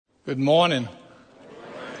Good morning.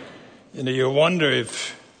 You wonder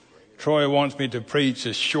if Troy wants me to preach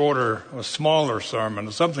a shorter or smaller sermon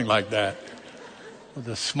or something like that with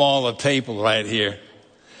a smaller table right here.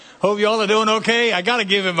 Hope you all are doing okay. I got to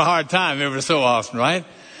give him a hard time every so often, right?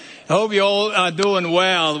 I hope you all are doing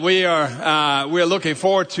well. We're looking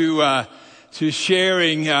forward to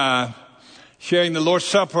sharing the Lord's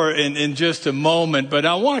Supper in just a moment. But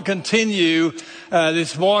I want to continue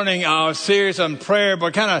this morning our series on prayer,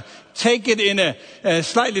 but kind of take it in a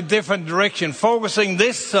slightly different direction, focusing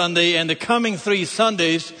this Sunday and the coming 3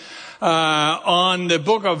 Sundays on the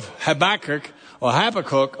book of Habakkuk, or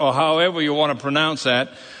however you want to pronounce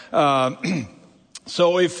that.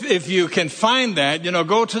 So if you can find that,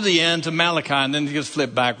 go to the end to Malachi and then you just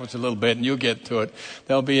flip backwards a little bit and you'll get to it.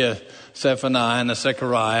 There'll be a Zephaniah and a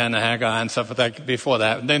Zechariah and a Haggai and stuff like that before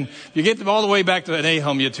that. And then you get all the way back to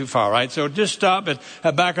Nahum, you're too far, right? So just stop at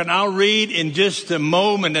Habakkuk and I'll read in just a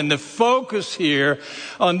moment. And the focus here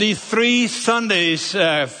on these 3 Sundays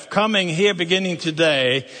coming here beginning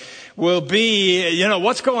today will be,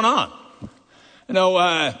 what's going on?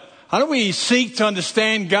 How do we seek to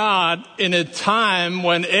understand God in a time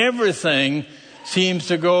when everything seems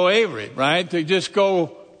to go awry, right? To just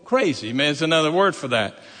go crazy. There's another word for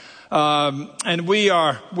that. And we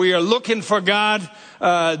are looking for God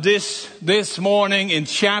this morning in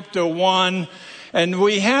chapter 1, and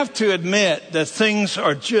we have to admit that things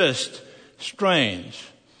are just strange.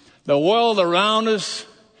 The world around us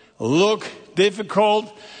look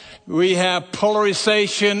difficult. We have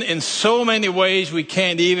polarization in so many ways we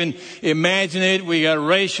can't even imagine it. We got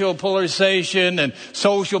racial polarization and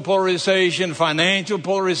social polarization, financial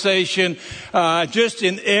polarization, just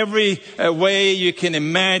in every way you can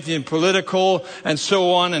imagine, political and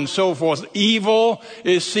so on and so forth. Evil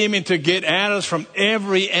is seeming to get at us from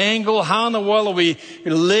every angle. How in the world are we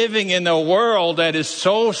living in a world that is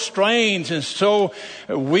so strange and so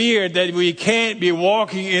weird that we can't be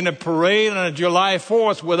walking in a parade on a July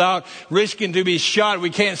 4th without risking to be shot? We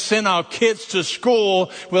can't send our kids to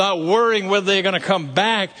school without worrying whether they're going to come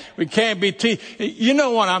back. We can't be you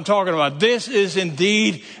know what I'm talking about. This is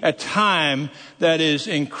indeed a time that is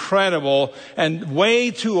incredible, and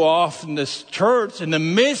way too often this church in the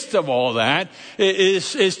midst of all that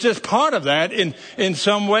is just part of that in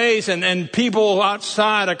some ways, and people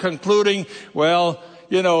outside are concluding, well,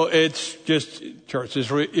 it's just church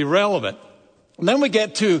is irrelevant. And then we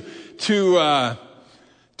get to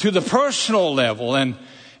the personal level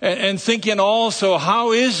and thinking also,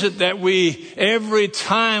 how is it that every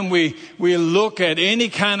time we look at any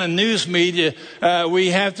kind of news media, we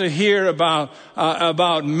have to hear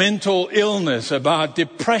about mental illness, about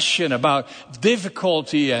depression, about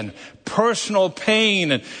difficulty and personal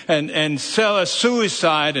pain and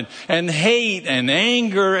suicide and hate and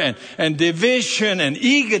anger and division and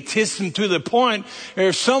egotism, to the point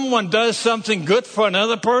if someone does something good for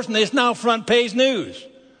another person, it's now front page news.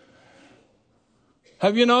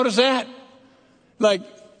 Have you noticed that?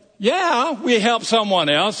 We help someone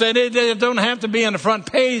else. They don't have to be on the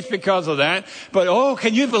front page because of that. But,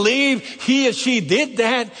 can you believe he or she did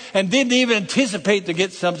that and didn't even anticipate to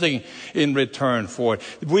get something in return for it?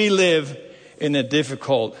 We live in a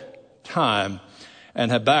difficult time,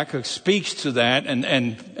 and Habakkuk speaks to that,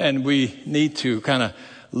 and we need to kind of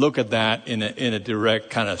look at that in a direct,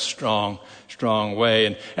 kind of strong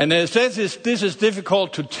way. And it says this is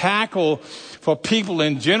difficult to tackle for people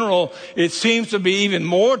in general. It seems to be even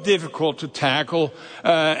more difficult to tackle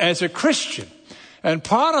as a Christian. And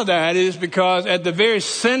part of that is because at the very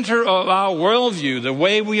center of our worldview, the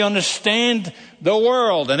way we understand the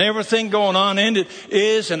world and everything going on in it,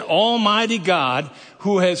 is an almighty God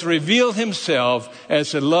who has revealed himself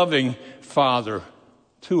as a loving Father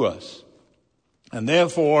to us. And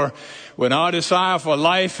therefore, when our desire for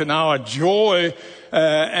life and our joy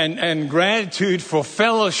and gratitude for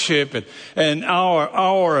fellowship and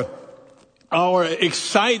our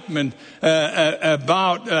excitement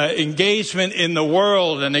about engagement in the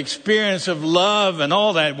world and experience of love and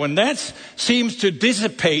all that, when that seems to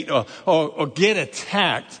dissipate or get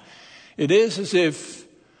attacked, it is as if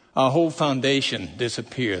our whole foundation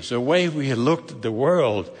disappears. The way we had looked at the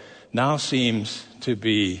world now seems to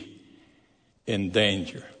be in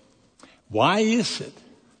danger. Why is it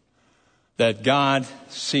that God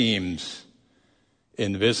seems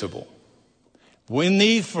invisible? We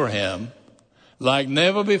need for him, like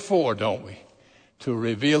never before, don't we, to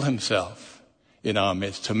reveal himself in our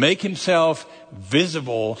midst, to make himself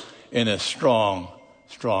visible in a strong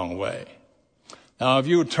way. Now, if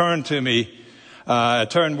you would turn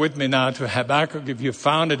with me now to Habakkuk, if you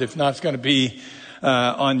found it. If not, it's going to be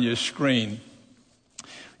on your screen.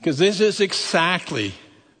 Because this is exactly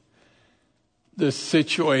the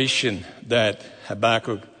situation that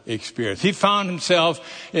Habakkuk experienced. He found himself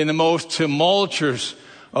in the most tumultuous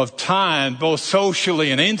of time, both socially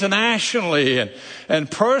and internationally and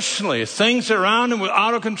personally. Things around him were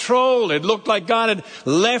out of control. It looked like God had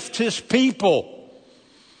left his people.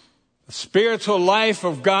 The spiritual life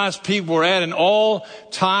of God's people were at an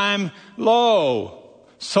all-time low.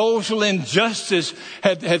 Social injustice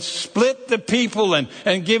had split the people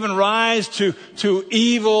and given rise to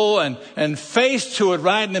evil and face to it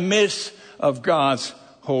right in the midst of God's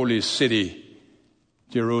holy city,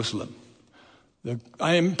 Jerusalem. The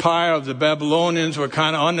empire of the Babylonians were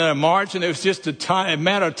kind of on their march, and it was just a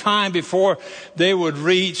matter of time before they would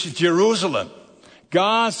reach Jerusalem.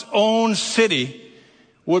 God's own city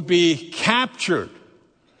would be captured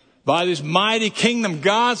by this mighty kingdom.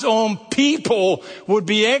 God's own people would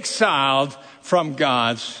be exiled from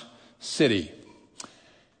God's city.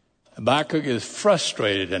 Habakkuk is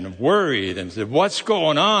frustrated and worried and said, what's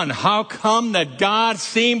going on? How come that God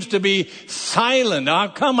seems to be silent? How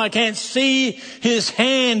come I can't see his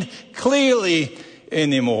hand clearly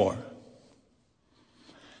anymore?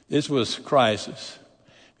 This was crisis.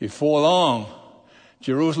 Before long,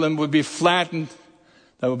 Jerusalem would be flattened.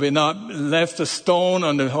 There would be not left a stone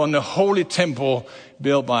on the holy temple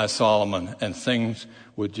built by Solomon, and things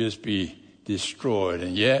would just be destroyed.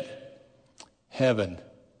 And yet, heaven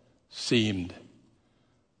seemed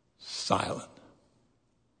silent.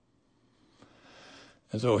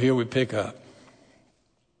 And so here we pick up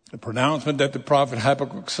the pronouncement that the prophet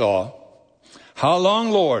Habakkuk saw. How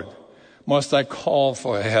long, Lord, must I call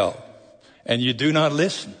for help, and you do not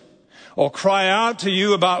listen? Or cry out to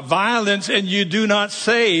you about violence, and you do not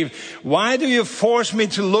save? Why do you force me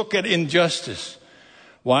to look at injustice?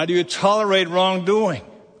 Why do you tolerate wrongdoing?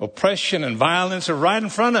 Oppression and violence are right in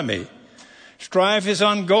front of me. Strife is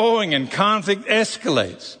ongoing and conflict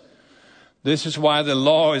escalates. This is why the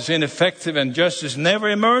law is ineffective and justice never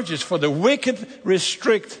emerges, for the wicked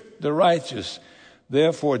restrict the righteous.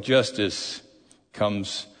 Therefore, justice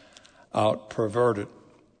comes out perverted.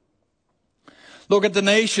 Look at the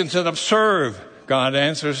nations and observe, God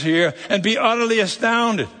answers here, and be utterly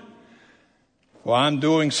astounded. For I'm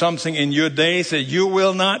doing something in your days that you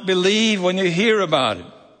will not believe when you hear about it.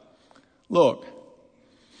 Look,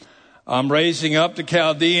 I'm raising up the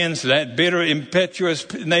Chaldeans, that bitter,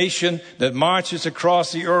 impetuous nation that marches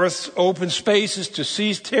across the earth's open spaces to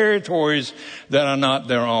seize territories that are not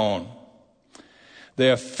their own. They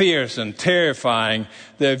are fierce and terrifying.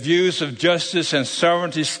 Their views of justice and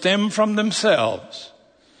sovereignty stem from themselves.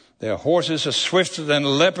 Their horses are swifter than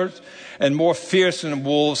leopards and more fierce than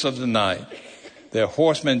wolves of the night. Their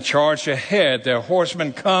horsemen charge ahead. Their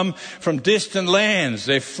horsemen come from distant lands.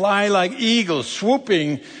 They fly like eagles,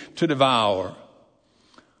 swooping to devour.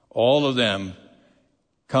 All of them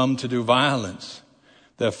come to do violence.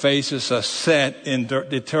 Their faces are set in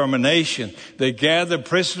determination. They gather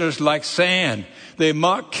prisoners like sand. They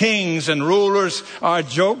mock kings, and rulers are a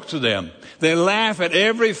joke to them. They laugh at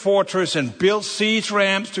every fortress and build siege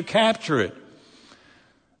ramps to capture it.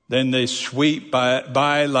 Then they sweep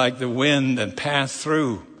by like the wind and pass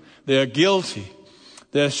through. They are guilty.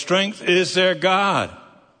 Their strength is their God.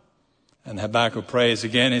 And Habakkuk prays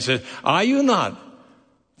again. He says, are you not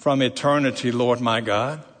from eternity, Lord my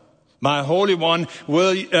God? My Holy One,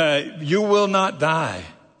 you will not die.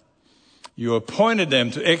 You appointed them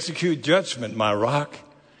to execute judgment, my rock.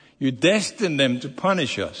 You destined them to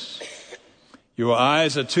punish us. Your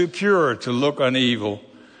eyes are too pure to look on evil,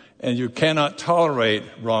 and you cannot tolerate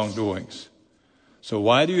wrongdoings. So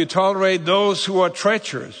why do you tolerate those who are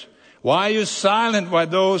treacherous? Why are you silent while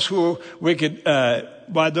those who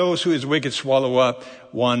is wicked swallow up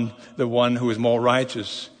the one who is more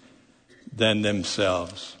righteous than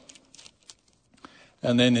themselves?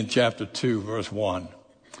 And then in chapter 2, verse 1,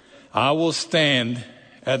 I will stand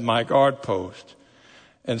at my guard post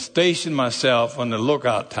and station myself on the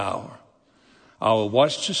lookout tower. I will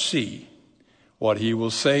watch to see what he will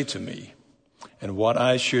say to me and what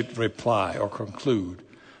I should reply or conclude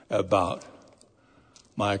about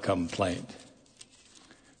my complaint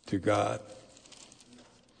to God.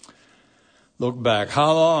 Look back.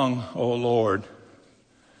 How long, O Lord,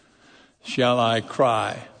 shall I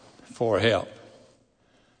cry for help,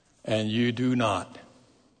 and you do not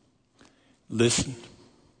listen?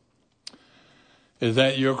 Is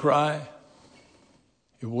that your cry?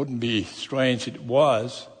 It wouldn't be strange if it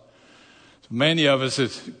was. So many of us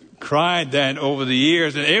have cried that over the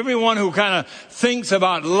years, and everyone who kind of thinks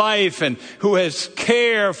about life and who has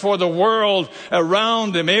care for the world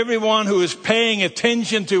around them, everyone who is paying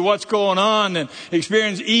attention to what's going on and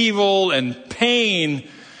experience evil and pain,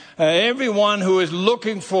 Everyone who is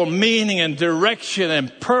looking for meaning and direction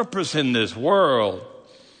and purpose in this world,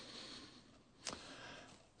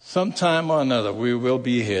 sometime or another we will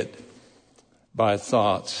be hit by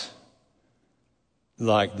thoughts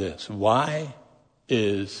like this. Why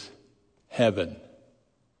is heaven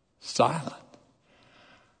silent?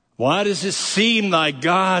 Why does it seem like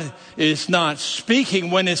God is not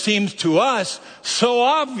speaking when it seems to us so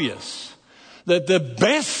obvious that the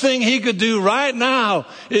best thing he could do right now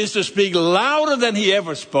is to speak louder than he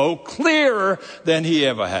ever spoke, clearer than he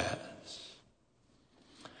ever has?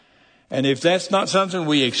 And if that's not something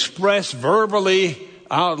we express verbally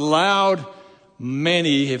out loud,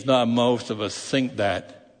 many, if not most of us, think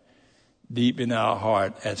that deep in our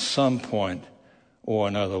heart at some point or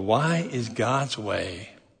another. Why is God's way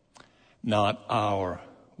not our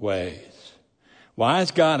ways? Why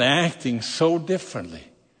is God acting so differently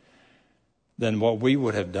than what we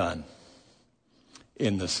would have done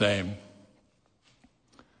in the same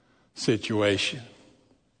situation?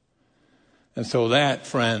 And so that,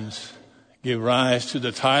 friends, give rise to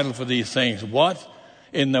the title for these things. What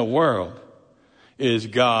in the world is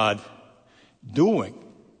God doing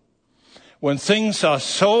when things are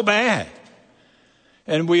so bad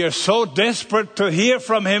and we are so desperate to hear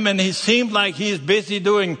from him, and he seems like he's busy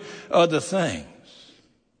doing other things?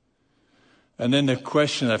 And then the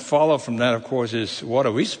question that follows from that, of course, is what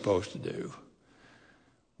are we supposed to do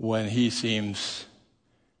when he seems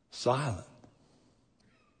silent?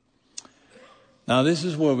 Now, this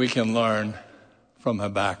is where we can learn from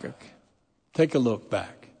Habakkuk. Take a look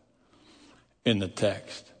back in the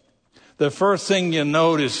text. The first thing you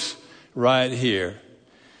notice right here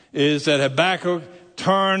is that Habakkuk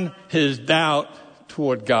turned his doubt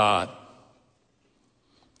toward God.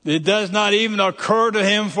 It does not even occur to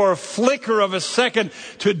him for a flicker of a second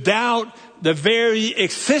to doubt the very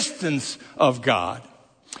existence of God.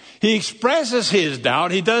 He expresses his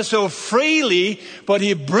doubt. He does so freely, but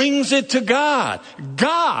he brings it to God.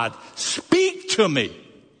 God, speak to me.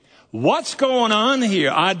 What's going on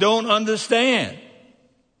here? I don't understand.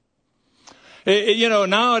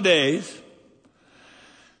 Nowadays,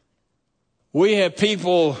 we have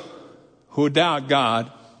people who doubt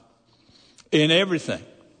God in everything.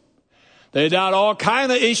 They doubt all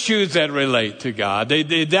kinds of issues that relate to God.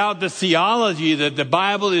 They doubt the theology that the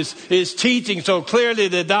Bible is teaching so clearly.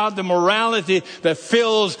 They doubt the morality that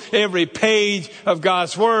fills every page of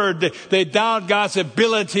God's Word. They doubt God's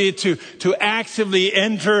ability to actively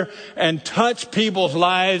enter and touch people's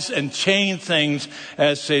lives and change things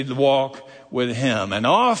as they walk with him. And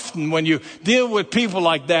often when you deal with people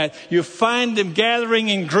like that, you find them gathering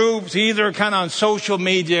in groups, either kind of on social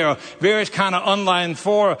media or various kind of online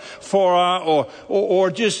fora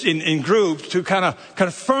or just in groups, to kind of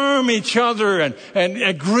confirm each other and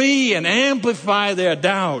agree and amplify their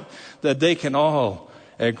doubt that they can all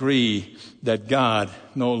agree that God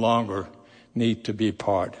no longer needs to be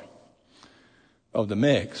part of the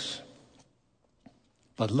mix.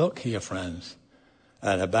 But look here, friends,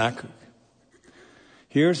 at Habakkuk.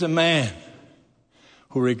 Here's a man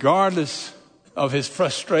who, regardless of his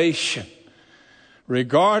frustration,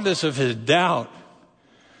 regardless of his doubt,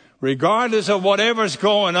 regardless of whatever's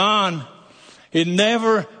going on, he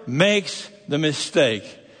never makes the mistake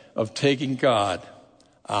of taking God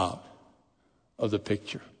out of the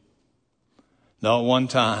picture. Not one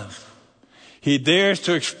time. He dares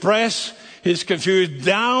to express his confusion.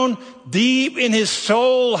 Down deep in his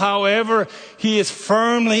soul, however, he is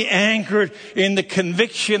firmly anchored in the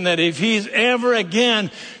conviction that if he's ever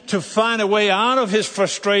again to find a way out of his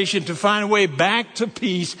frustration, to find a way back to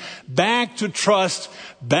peace, back to trust,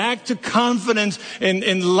 back to confidence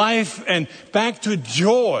in life, and back to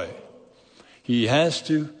joy, he has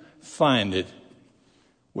to find it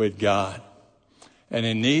with God. And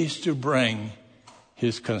he needs to bring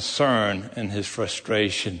his concern and his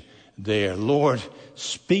frustration there. Lord,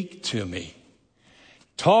 speak to me.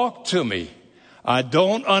 Talk to me. I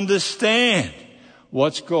don't understand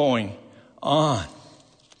what's going on.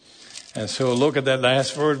 And so look at that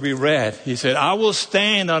last verse we read. He said, I will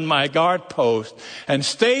stand on my guard post and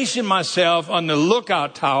station myself on the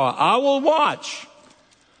lookout tower. I will watch,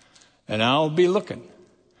 and I'll be looking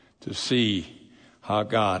to see how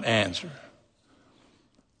God answers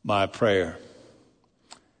my prayer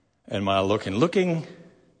and my looking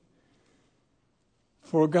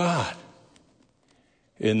for God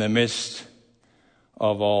in the midst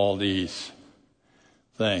of all these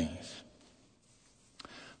things.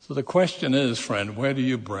 So the question is, friend, where do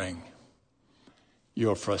you bring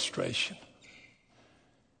your frustration,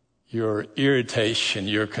 your irritation,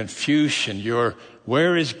 your confusion,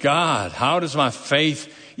 where is God? How does my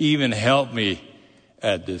faith even help me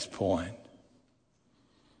at this point?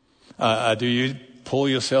 Do you pull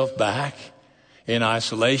yourself back in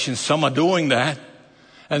isolation? Some are doing that.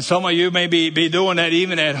 And some of you may be doing that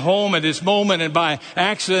even at home at this moment. And by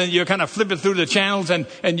accident, you're kind of flipping through the channels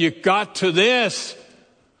and you got to this.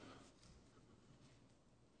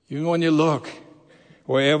 Even when you look,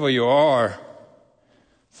 wherever you are,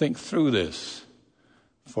 think through this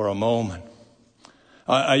for a moment.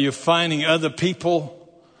 Are you finding other people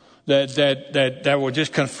that will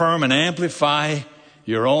just confirm and amplify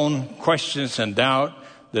your own questions and doubt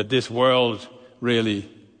that this world really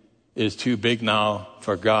is too big now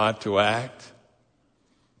for God to act?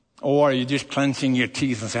 Or are you just clenching your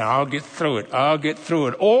teeth and saying, I'll get through it, I'll get through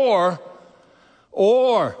it? Or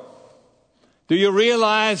do you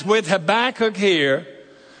realize with Habakkuk here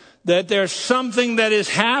that there's something that is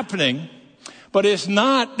happening, but it's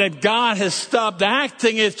not that God has stopped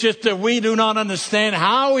acting, it's just that we do not understand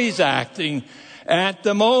how he's acting at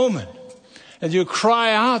the moment. And you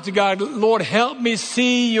cry out to God, Lord, help me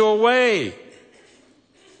see your way.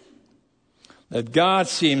 That God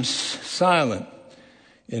seems silent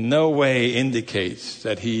in no way indicates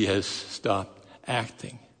that he has stopped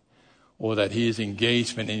acting or that his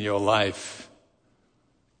engagement in your life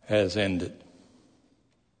has ended.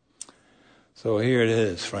 So here it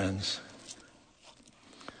is, friends.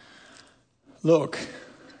 Look,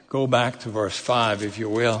 go back to verse 5, if you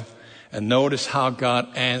will, and notice how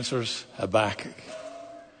God answers Habakkuk.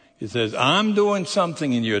 He says, I'm doing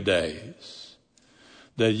something in your days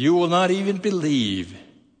that you will not even believe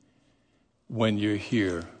when you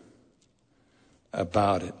hear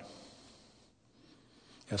about it.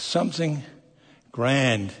 There's something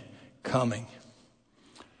grand coming.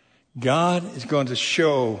 God is going to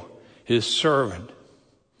show his servant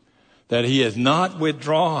that he has not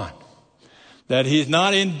withdrawn, that he's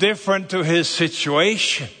not indifferent to his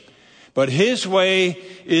situation, but his way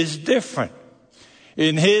is different.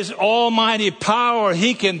 In his almighty power,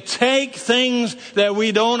 he can take things that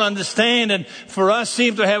we don't understand and for us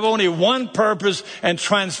seem to have only one purpose and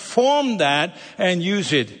transform that and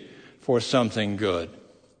use it for something good,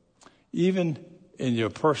 even in your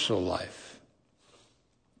personal life.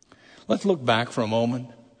 Let's look back for a moment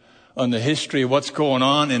on the history of what's going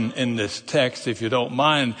on in this text, if you don't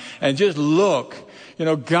mind, and just look. You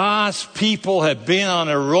know, God's people have been on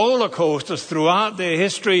a roller coaster throughout their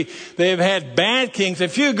history. They've had bad kings, a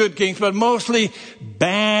few good kings, but mostly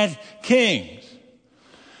bad kings.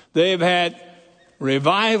 They've had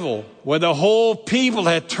revival where the whole people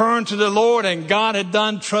had turned to the Lord and God had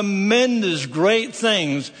done tremendous great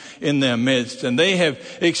things in their midst. And they have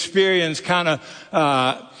experienced kind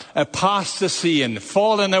of apostasy and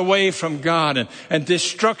fallen away from God and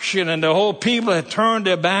destruction, and the whole people had turned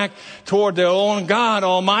their back toward their own God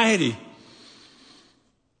Almighty.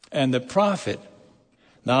 And the prophet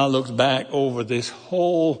now looks back over this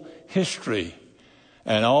whole history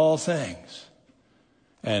and all things,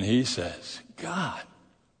 and he says, God,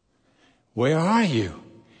 where are you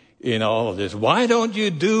in all of this? Why don't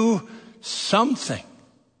you do something?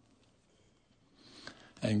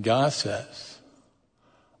 And God says,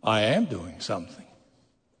 I am doing something.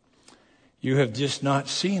 You have just not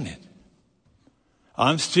seen it.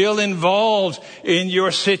 I'm still involved in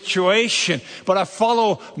your situation, but I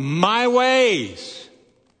follow my ways,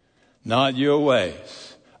 not your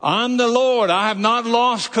ways. I'm the Lord. I have not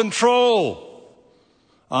lost control.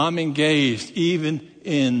 I'm engaged even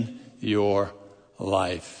in your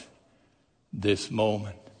life this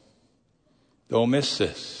moment. Don't miss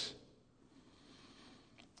this.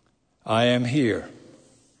 I am here,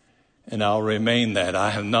 and I'll remain that.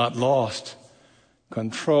 I have not lost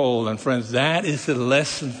control. And friends, that is the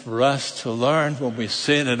lesson for us to learn when we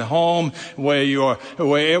sit at home,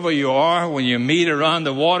 wherever you are, when you meet around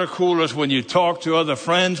the water coolers, when you talk to other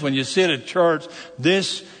friends, when you sit at church.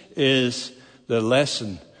 This is the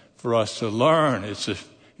lesson for us to learn. It's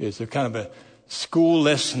a kind of a school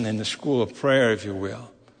lesson in the school of prayer, if you will.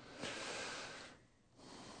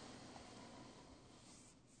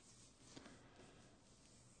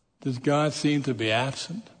 Does God seem to be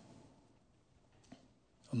absent?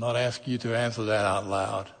 I'm not asking you to answer that out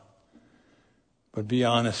loud, but be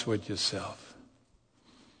honest with yourself.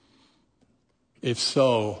 If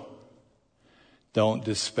so, don't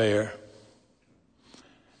despair.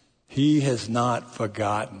 He has not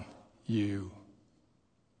forgotten you.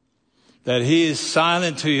 That he is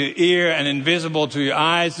silent to your ear and invisible to your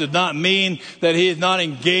eyes does not mean that he is not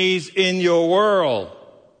engaged in your world.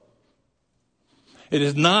 It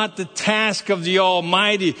is not the task of the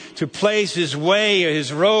Almighty to place his way or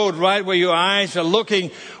his road right where your eyes are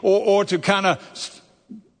looking, or to kind of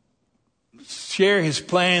share his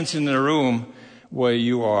plans in the room where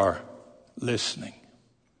you are listening.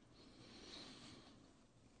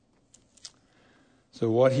 So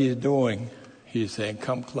what he's doing, he's saying,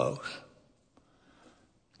 come close.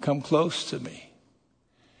 Come close to me.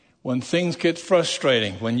 When things get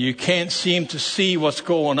frustrating, when you can't seem to see what's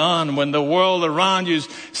going on, when the world around you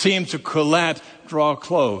seems to collapse, draw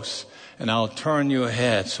close, and I'll turn your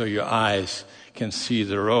head so your eyes can see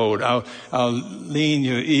the road. I'll lean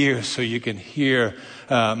your ears so you can hear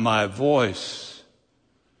my voice.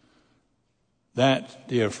 That,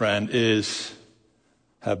 dear friend, is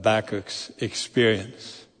Habakkuk's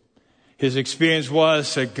experience. His experience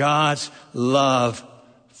was that God's love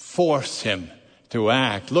forced him to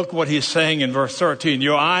act. Look what he's saying in verse 13.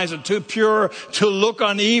 Your eyes are too pure to look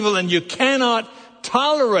on evil, and you cannot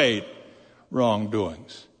tolerate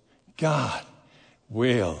wrongdoings. God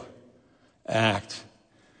will act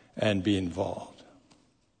and be involved.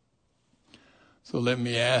 So let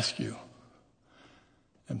me ask you,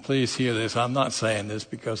 and please hear this. I'm not saying this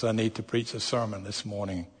because I need to preach a sermon this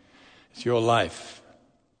morning. It's your life.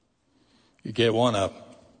 You get one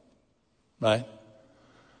up, right?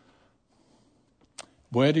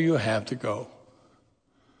 Where do you have to go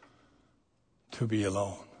to be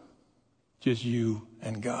alone? Just you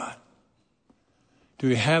and God. Do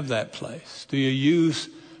you have that place? Do you use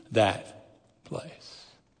that place?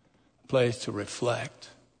 A place to reflect,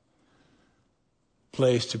 a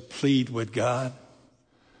place to plead with God,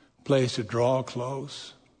 a place to draw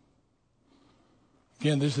close.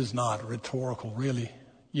 Again, this is not rhetorical, really.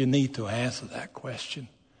 You need to answer that question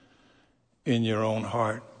in your own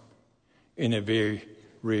heart in a very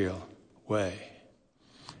real way.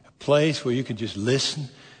 A place where you can just listen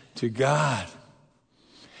to God.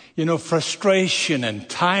 You know, frustration and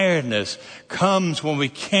tiredness comes when we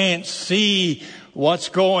can't see what's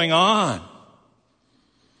going on.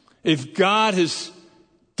 If God has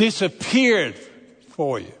disappeared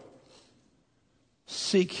for you,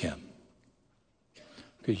 seek him,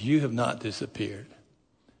 because you have not disappeared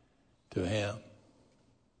to him.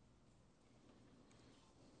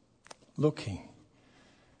 Looking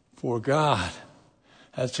for God.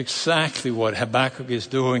 That's exactly what Habakkuk is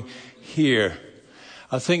doing here.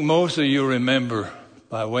 I think most of you remember,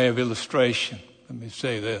 by way of illustration, let me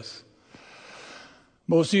say this.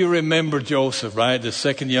 Most of you remember Joseph, right? The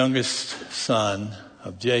second youngest son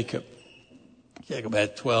of Jacob. Jacob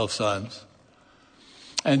had 12 sons.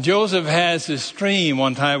 And Joseph has this dream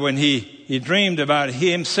one time when he dreamed about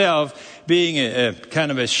himself being a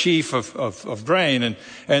kind of a sheaf of grain.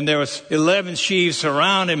 And there was 11 sheaves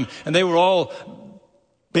around him, and they were all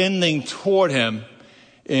bending toward him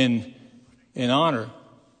in honor.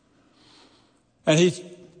 And he,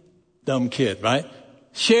 dumb kid, right?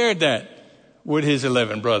 Shared that with his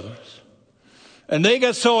 11 brothers. And they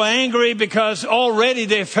got so angry because already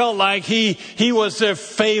they felt like he was their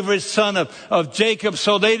favorite son of Jacob.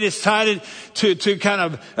 So they decided to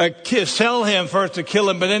kind of sell him first, to kill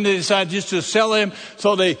him. But then they decided just to sell him.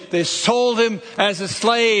 So they sold him as a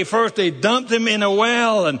slave. First they dumped him in a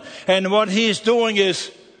well. And what he's doing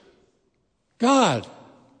is, God,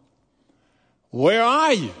 where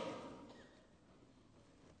are you?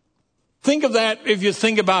 Think of that if you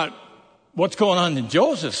think about what's going on in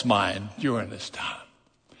Joseph's mind during this time.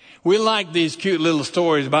 We like these cute little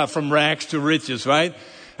stories about from rags to riches, right?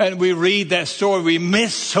 And we read that story. We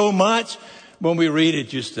miss so much when we read it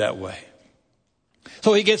just that way.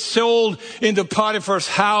 So he gets sold into Potiphar's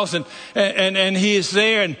house and he is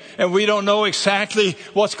there and we don't know exactly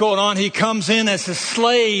what's going on. He comes in as a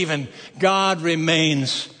slave and God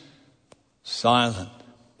remains silent.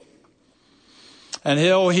 And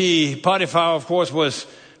Potiphar, of course,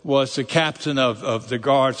 was the captain of the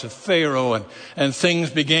guards of Pharaoh, and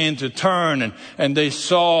things began to turn, and they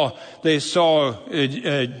saw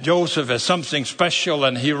Joseph as something special,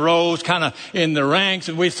 and he rose kind of in the ranks,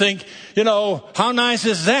 and we think, how nice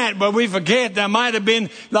is that? But we forget there might have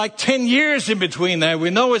been like 10 years in between that.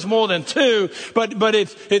 We know it's more than 2, but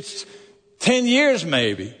it's 10 years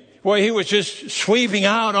maybe, where he was just sweeping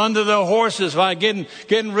out under the horses by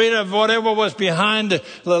getting rid of whatever was behind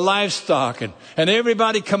the livestock. And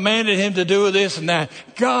everybody commanded him to do this and that.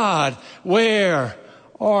 God, where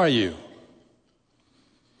are you?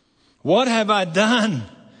 What have I done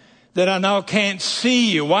that I now can't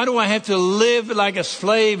see you? Why do I have to live like a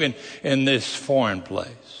slave in this foreign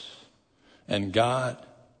place? And God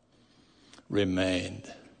remained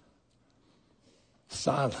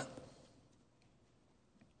silent.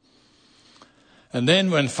 And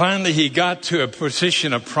then when finally he got to a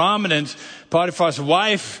position of prominence, Potiphar's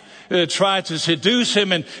wife tried to seduce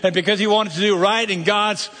him, and because he wanted to do right in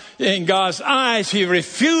God's eyes, he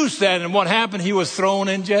refused that. And what happened? He was thrown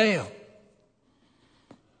in jail.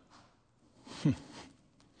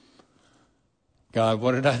 God,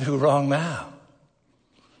 what did I do wrong now?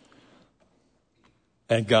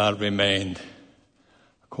 And God remained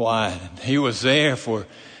quiet. He was there for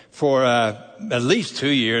at least 2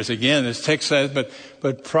 years. Again, this text says,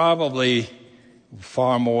 but probably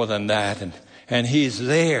far more than that. And he's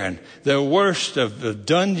there. And the worst of the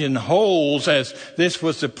dungeon holes, as this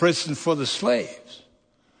was the prison for the slaves.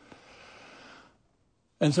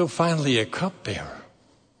 And so finally a cupbearer.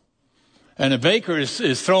 And a baker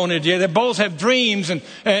is thrown in jail. They both have dreams, and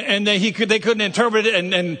they couldn't interpret it.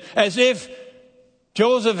 And as if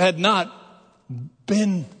Joseph had not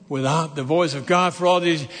been without the voice of God for all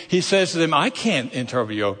these, he says to them, I can't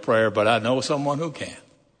interpret your prayer, but I know someone who can.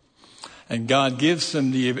 And God gives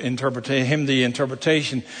them the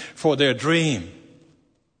interpretation for their dream.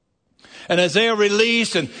 And as they are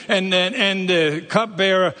released, and the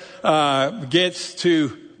cupbearer gets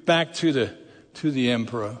back to the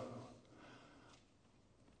emperor,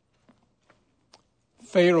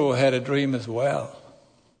 Pharaoh had a dream as well.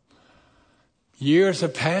 Years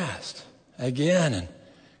have passed again,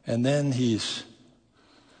 and then he's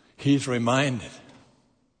reminded.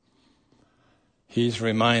 He's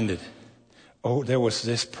reminded, oh, there was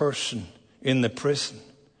this person in the prison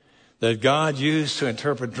that God used to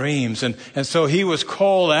interpret dreams. And so he was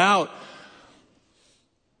called out.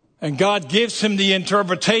 And God gives him the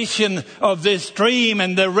interpretation of this dream,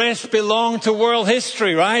 and the rest belong to world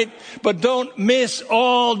history, right? But don't miss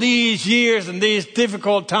all these years and these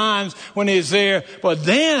difficult times when he's there. But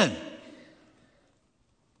then,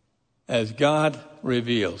 as God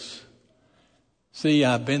reveals, see,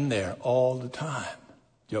 I've been there all the time,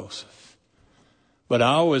 Joseph. But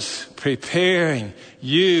I was preparing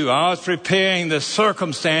you. I was preparing the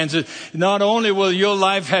circumstances. Not only will your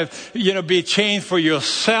life have, be changed for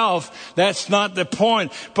yourself. That's not the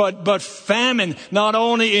point. But famine, not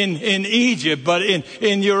only in Egypt, but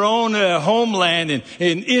in your own homeland,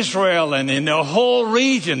 in Israel and in the whole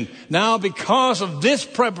region. Now, because of this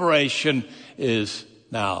preparation, is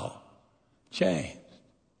now changed.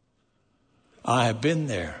 I have been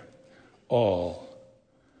there all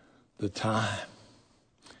the time.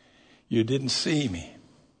 You didn't see me,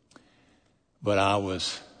 but I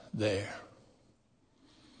was there.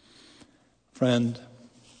 Friend,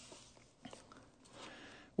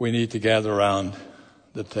 we need to gather around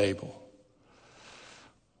the table.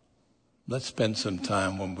 Let's spend some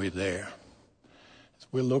time when we're there.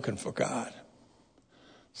 We're looking for God.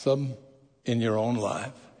 Some in your own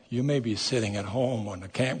life. You may be sitting at home or in a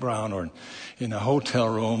campground or in a hotel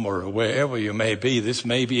room or wherever you may be. This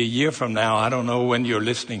may be a year from now. I don't know when you're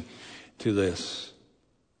listening to this.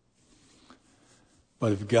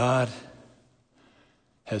 But if God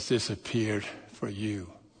has disappeared for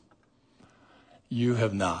you, you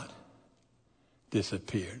have not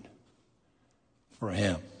disappeared for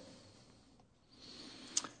him.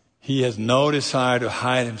 He has no desire to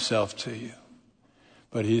hide himself to you,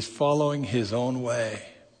 but he's following his own way.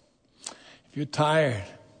 If you're tired,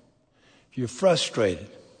 if you're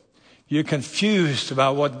frustrated, if you're confused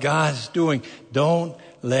about what God's doing, don't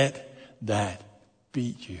let that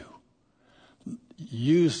beat you.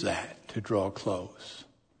 Use that to draw close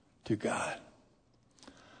to God.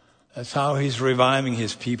 That's how he's reviving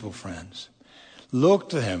his people, friends. Look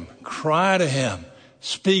to him, cry to him,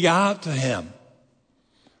 speak out to him.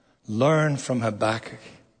 Learn from Habakkuk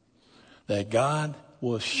that God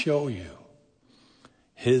will show you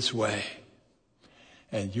his way,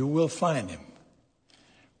 and you will find him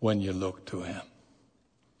when you look to him.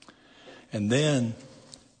 And then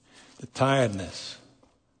the tiredness,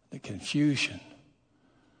 the confusion,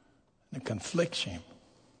 the confliction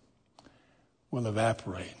will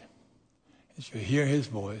evaporate as you hear his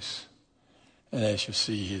voice and as you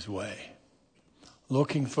see his way.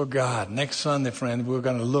 Looking for God. Next Sunday, friend, we're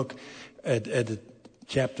going to look at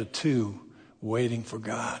chapter 2, waiting for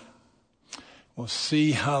God. We'll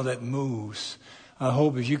see how that moves. I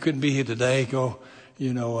hope if you couldn't be here today,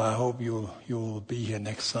 I hope you'll be here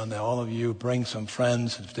next Sunday. All of you, bring some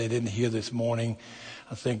friends. If they didn't hear this morning,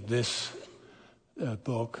 I think this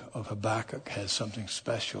book of Habakkuk has something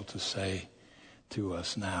special to say to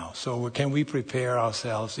us now. So can we prepare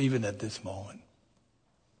ourselves, even at this moment,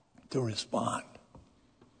 to respond?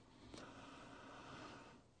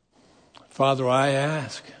 Father, I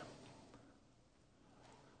ask,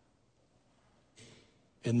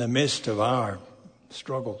 in the midst of our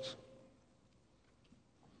struggles,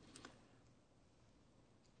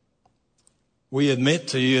 we admit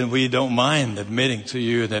to you, and we don't mind admitting to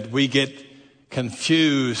you, that we get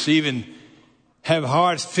confused, even have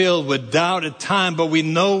hearts filled with doubt at times, but we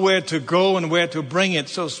know where to go and where to bring it.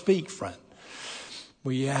 So speak, friend.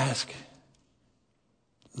 We ask,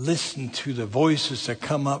 listen to the voices that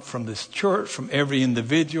come up from this church, from every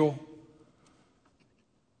individual.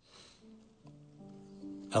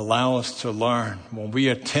 Allow us to learn when we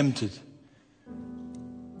are tempted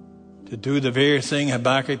to do the very thing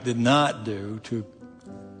Habakkuk did not do, to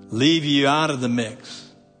leave you out of the mix.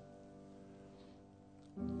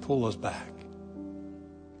 Pull us back.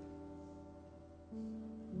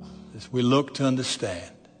 As we look to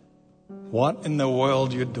understand what in the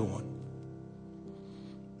world you're doing.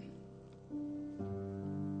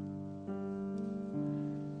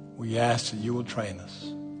 We ask that you will train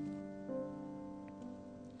us.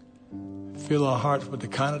 Fill our hearts with the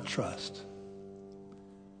kind of trust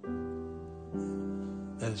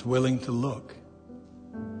that is willing to look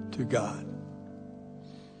to God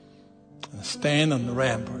and stand on the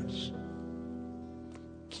ramparts.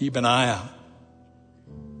 Keep an eye out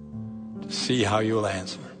to see how you'll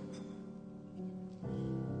answer.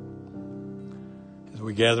 As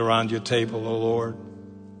we gather around your table, O Lord,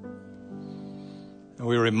 and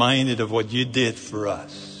we're reminded of what you did for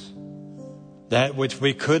us, that which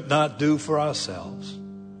we could not do for ourselves.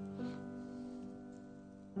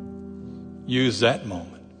 Use that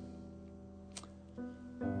moment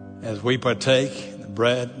as we partake in the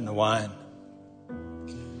bread and the wine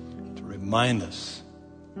to remind us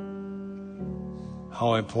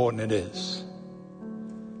how important it is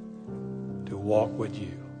to walk with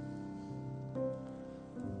you,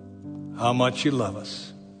 how much you love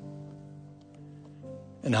us,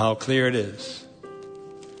 and how clear it is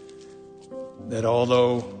that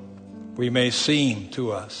although we may seem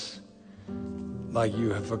to us like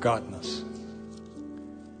you have forgotten us,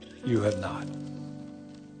 you have not.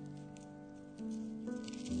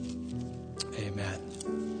 Amen.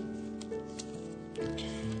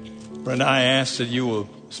 Brenda, I ask that you will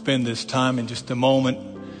spend this time in just a moment.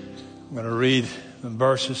 I'm going to read the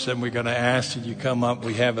verses and we're going to ask that you come up.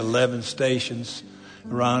 We have 11 stations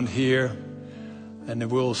around here. And then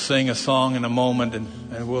we'll sing a song in a moment,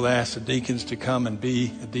 and we'll ask the deacons to come and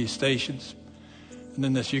be at these stations. And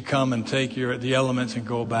then as you come and take the elements and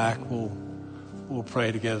go back, we'll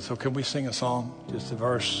pray together. So can we sing a song, just a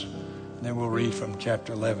verse, and then we'll read from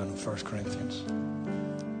chapter 11 of 1 Corinthians.